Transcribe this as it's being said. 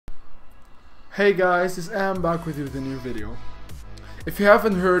Hey guys, it's Am back with you with a new video. If you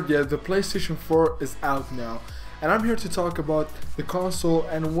haven't heard yet, the PlayStation 4 is out now, and I'm here to talk about the console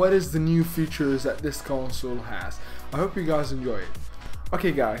and what is the new features that this console has. I hope you guys enjoy it.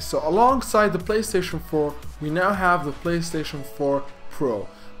 Okay guys, so alongside the PlayStation 4, we now have the PlayStation 4 Pro,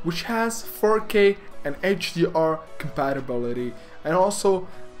 which has 4K and HDR compatibility, and also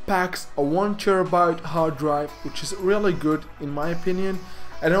packs a 1TB hard drive, which is really good in my opinion,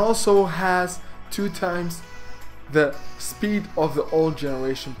 and it also has 2 times the speed of the old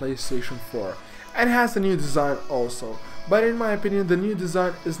generation PlayStation 4, and has a new design also. But in my opinion, the new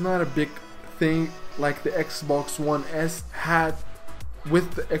design is not a big thing like the Xbox One S had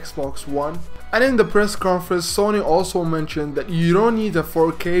with the Xbox One. And in the press conference, Sony also mentioned that you don't need a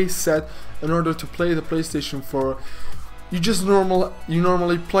 4K set in order to play the PlayStation 4. You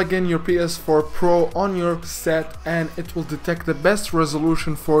normally plug in your PS4 Pro on your set, and it will detect the best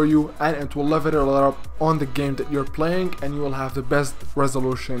resolution for you, and it will level it up on the game that you're playing, and you will have the best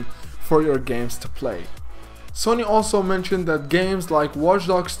resolution for your games to play. Sony also mentioned that games like Watch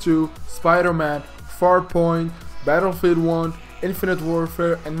Dogs 2, Spider-Man, Farpoint, Battlefield 1, Infinite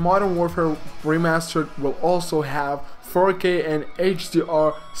Warfare, and Modern Warfare Remastered will also have 4K and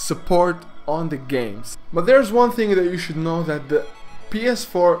HDR support on the games. But there's one thing that you should know, that the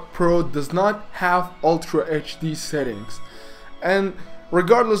PS4 Pro does not have Ultra HD settings. And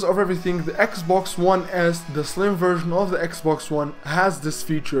regardless of everything, the Xbox One S, the slim version of the Xbox One, has this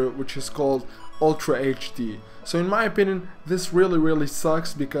feature which is called Ultra HD. So in my opinion, this really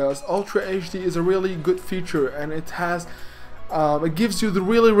sucks, because Ultra HD is a really good feature, and it has it gives you the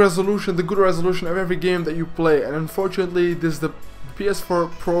good resolution of every game that you play, and unfortunately the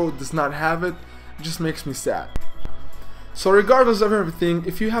PS4 Pro does not have it. It just makes me sad. So regardless of everything,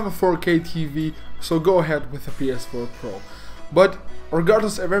 if you have a 4K TV, so go ahead with the PS4 Pro. But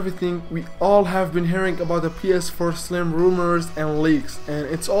regardless of everything, we all have been hearing about the PS4 Slim rumors and leaks, and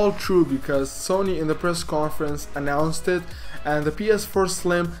it's all true because Sony in the press conference announced it, and the PS4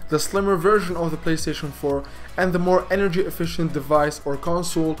 Slim, the slimmer version of the PlayStation 4 and the more energy efficient device or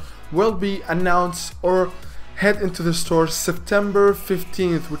console, will be announced or head into the store September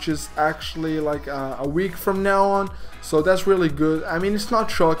 15th, which is actually like a week from now on. So that's really good. I mean, it's not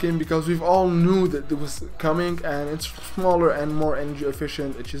shocking because we've all knew that it was coming, and it's smaller and more energy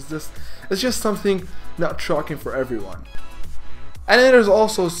efficient. It's just something not shocking for everyone. And it is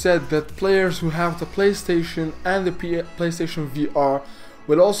also said that players who have the PlayStation and the PlayStation VR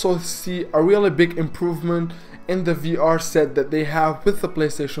will also see a really big improvement in the VR set that they have with the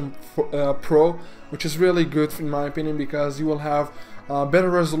PlayStation Pro, which is really good in my opinion, because you will have better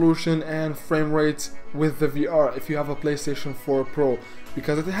resolution and frame rates with the VR if you have a PlayStation 4 Pro,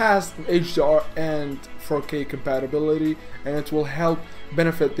 because it has HDR and 4K compatibility, and it will help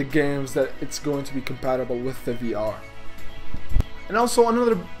benefit the games that it's going to be compatible with the VR. And also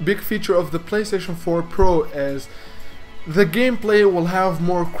another big feature of the PlayStation 4 Pro is the gameplay will have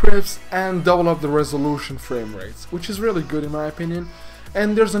more crisp and double up the resolution frame rates, which is really good in my opinion.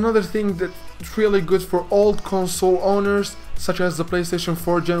 And there's another thing that's really good for old console owners, such as the PlayStation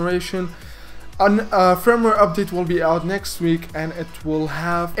 4 generation. A firmware update will be out next week, and it will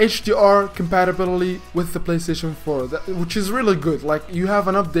have HDR compatibility with the PlayStation 4, which is really good. Like, you have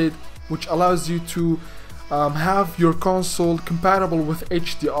an update which allows you to have your console compatible with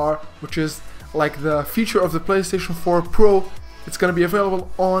HDR, which is like the feature of the PlayStation 4 Pro. It's gonna be available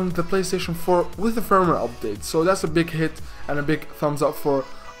on the PlayStation 4 with the firmware update. So that's a big hit and a big thumbs up for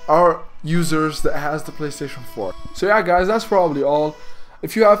our users that has the PlayStation 4. So yeah guys, that's probably all.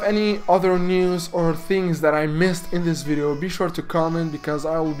 If you have any other news or things that I missed in this video, be sure to comment, because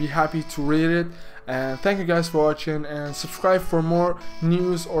I will be happy to read it. And thank you guys for watching, and subscribe for more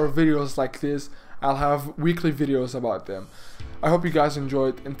news or videos like this. I'll have weekly videos about them. I hope you guys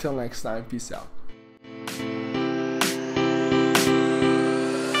enjoyed. Until next time, peace out.